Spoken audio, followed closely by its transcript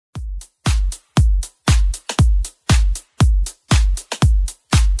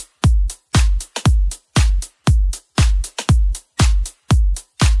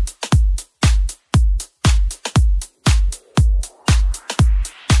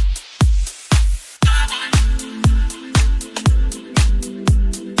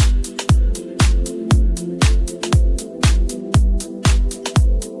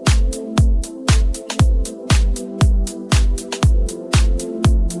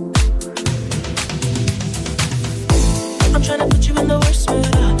I'm tryna put you in the worst mood.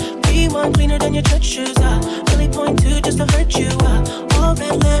 Be one cleaner than your church shoes. Really point two just to hurt you. All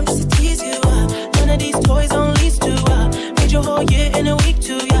red lamb just to tease you. None of these toys on lease to. Made your whole year in a week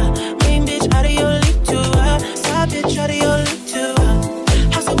too. Main bitch out of your league too. Side bitch out of your league too.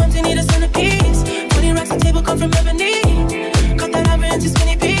 House so empty, need a centerpiece. 20 racks a table come from ebony. Cut that ivory into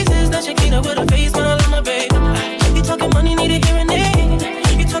skinny pieces. That Shakina with a face when I love my babe. You talking money, need a hearing aid.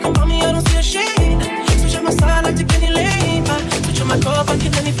 You talking about me, I don't see a shade. Switch on my side like to Kenny Lane. Switch on my car if I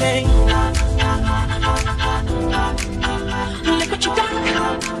get any pain. Look what you got.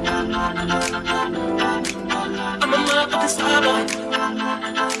 I'm a motherfucking star boy.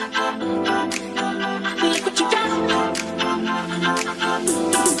 Look what you got.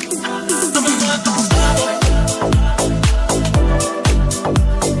 I'm a motherfucking star boy.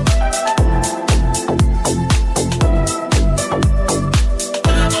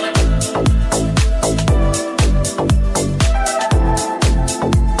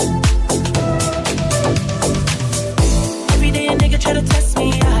 Try to test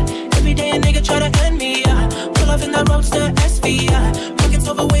me, every day a nigga try to end me, pull off in that roadster SV, pockets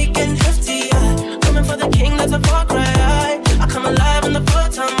overweight and hefty, coming for the king, that's a far cry, I come alive in the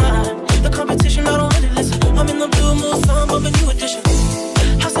part-time, the competition, I don't really listen, I'm in the blue moon, song of a new edition,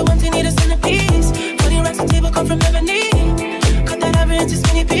 house so empty, need a centerpiece, 20 racks a table come from ebony, cut that ivory into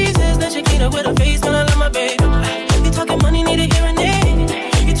skinny pieces, that Shakina with a face when I love my babe, you talking money, need a hearing aid,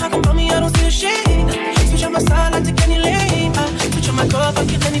 you talking about me, I don't see a shade, switch on my side like to Kenny Lane, switch on my car if I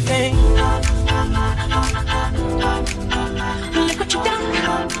get anything. Look what you done.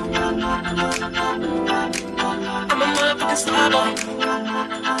 I'm a motherfucking star boy.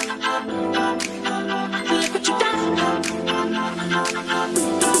 Look what you done.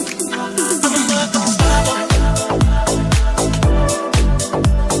 I'm a motherfucking star boy.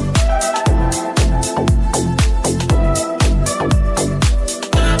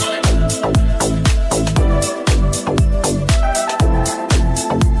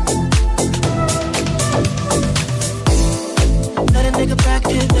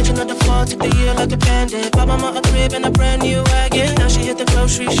 Took the year like a bandit. Bought mama a crib and a brand new wagon. Now she hit the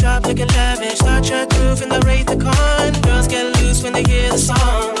grocery shop looking lavish. Star Trek roof in the Wraith the Con. Girls get loose when they hear the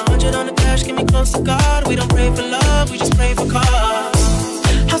song. 100 on the dash, get me close to God. We don't pray for love, we just pray for cause.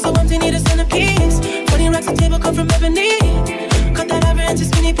 House so empty, need a centerpiece. 20 racks a table come from ebony. Cut that ivory into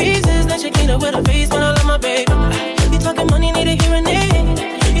skinny pieces. That Shakina with a face when I love my babe. You talking money, need a hearing aid.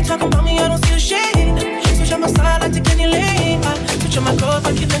 You talking about me, I don't see a shade. Switch on my side like to Kenny Lane. Switch on my car if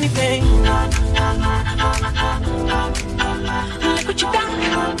I get anything. Look what you got.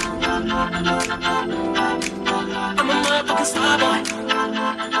 I'm a motherfucking star boy.